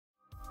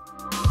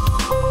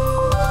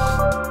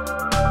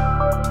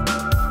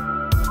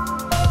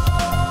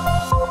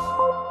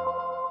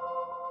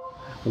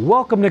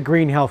Welcome to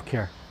Green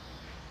Healthcare.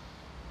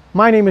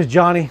 My name is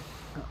Johnny.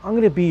 I'm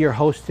going to be your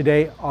host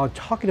today on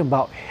talking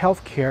about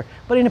healthcare,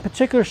 but in a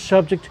particular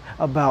subject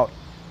about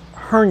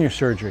hernia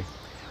surgery.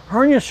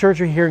 Hernia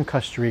surgery here in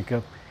Costa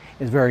Rica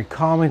is very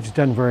common. It's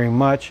done very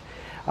much.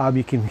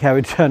 You can have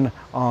it done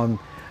on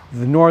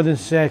the northern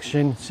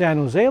section, San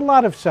Jose, a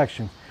lot of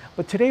sections.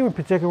 But today in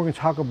particular, we're going to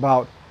talk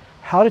about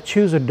how to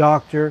choose a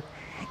doctor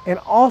and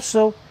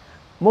also,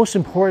 most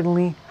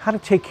importantly, how to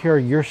take care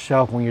of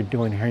yourself when you're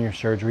doing hernia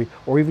surgery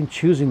or even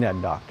choosing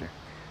that doctor.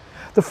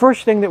 The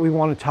first thing that we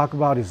want to talk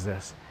about is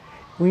this.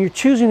 When you're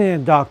choosing a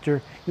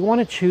doctor, you want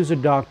to choose a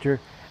doctor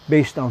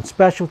based on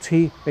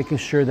specialty, making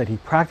sure that he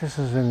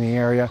practices in the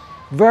area,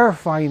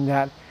 verifying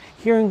that.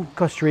 Here in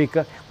Costa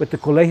Rica, with the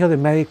Colegio de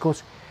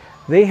Médicos,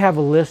 they have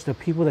a list of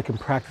people that can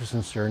practice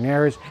in certain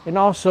areas. And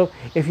also,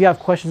 if you have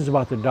questions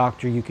about the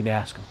doctor, you can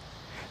ask them.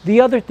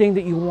 The other thing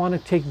that you want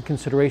to take in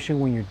consideration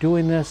when you're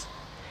doing this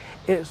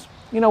is,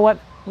 you know what,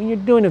 when you're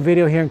doing a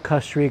video here in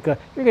Costa Rica,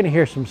 you're going to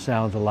hear some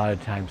sounds a lot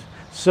of times.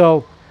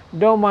 So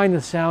don't mind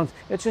the sounds.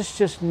 It's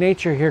just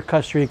nature here in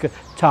Costa Rica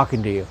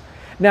talking to you.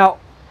 Now,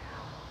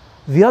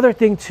 the other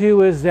thing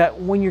too is that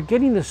when you're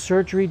getting the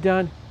surgery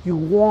done, you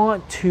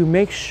want to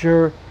make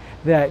sure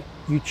that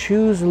you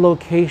choose a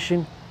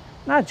location,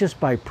 not just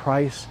by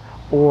price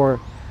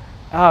or,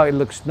 oh, it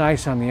looks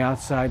nice on the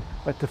outside,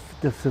 but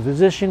the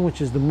physician,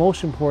 which is the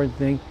most important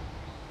thing,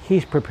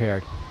 he's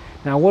prepared.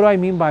 Now, what do I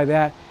mean by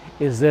that?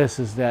 Is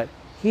that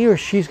he or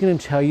she's going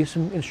to tell you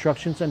some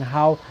instructions on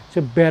how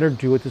to better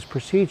do this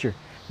procedure.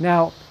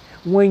 Now,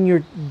 when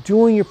you're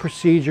doing your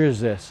procedure is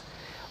this.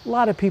 A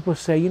lot of people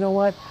say, you know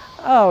what?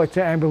 Oh, it's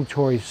an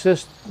ambulatory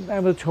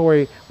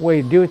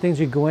way to do things.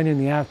 You go in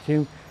the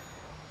afternoon.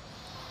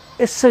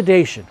 It's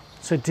sedation.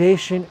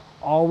 Sedation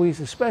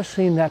always,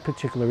 especially in that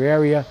particular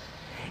area,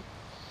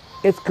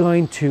 it's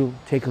going to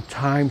take a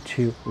time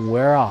to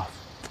wear off.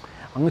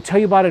 I'm going to tell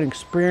you about an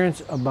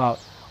experience about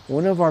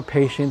one of our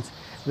patients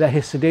that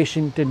his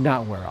sedation did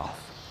not wear off.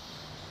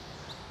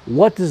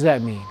 What does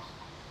that mean?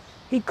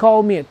 He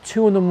called me at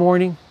 2 in the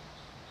morning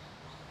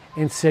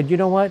and said, you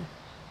know what?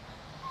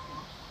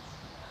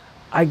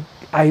 I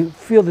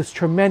feel this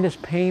tremendous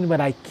pain, but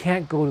I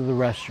can't go to the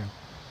restroom.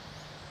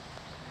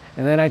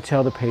 And then I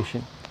tell the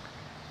patient,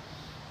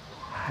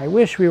 I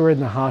wish we were in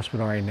the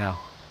hospital right now,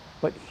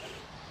 but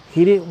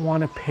he didn't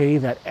want to pay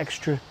that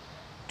extra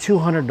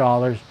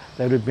 $200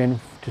 that would have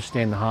been to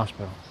stay in the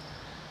hospital.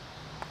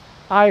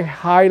 I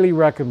highly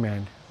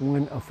recommend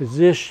when a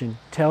physician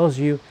tells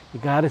you you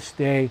got to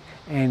stay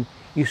and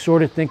you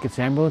sort of think it's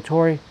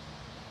ambulatory,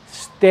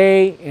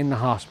 stay in the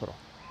hospital.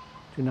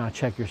 Do not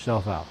check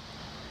yourself out.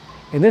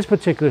 In this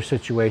particular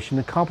situation,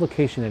 the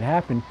complication that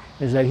happened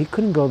is that he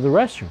couldn't go to the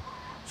restroom.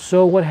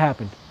 So what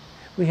happened?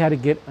 We had to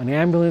get an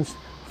ambulance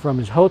from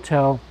his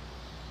hotel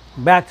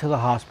back to the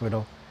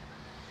hospital,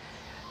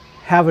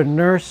 have a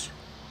nurse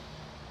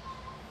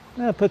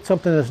put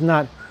something that's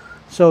not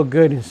so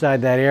good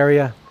inside that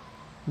area,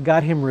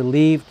 got him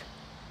relieved,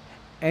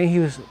 and he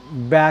was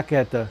back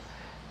at the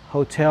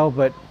hotel,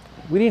 but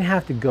we didn't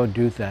have to go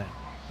do that.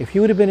 If he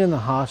would have been in the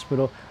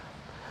hospital,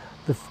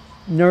 the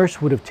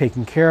nurse would have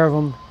taken care of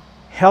him,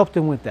 helped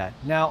him with that.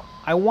 Now,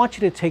 I want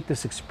you to take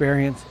this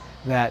experience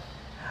that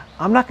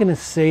I'm not going to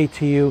say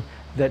to you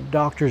that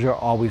doctors are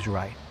always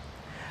right,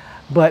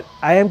 but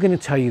I am going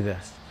to tell you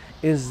this,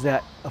 is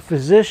that a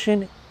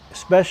physician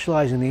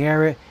specialized in the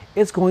area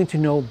is going to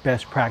know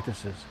best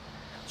practices.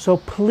 So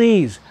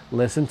please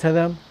listen to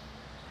them.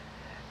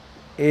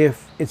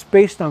 If it's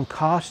based on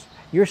cost,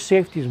 your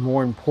safety is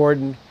more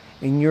important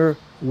and your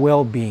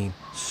well-being.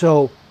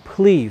 So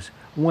please,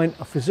 when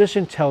a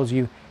physician tells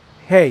you,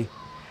 hey,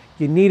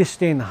 you need to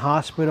stay in the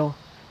hospital,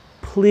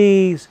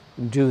 please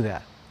do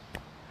that.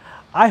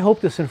 I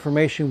hope this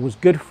information was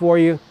good for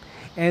you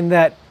and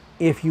that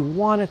if you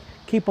want to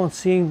keep on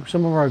seeing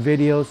some of our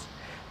videos,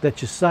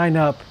 that you sign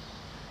up.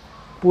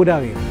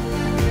 Pura vida.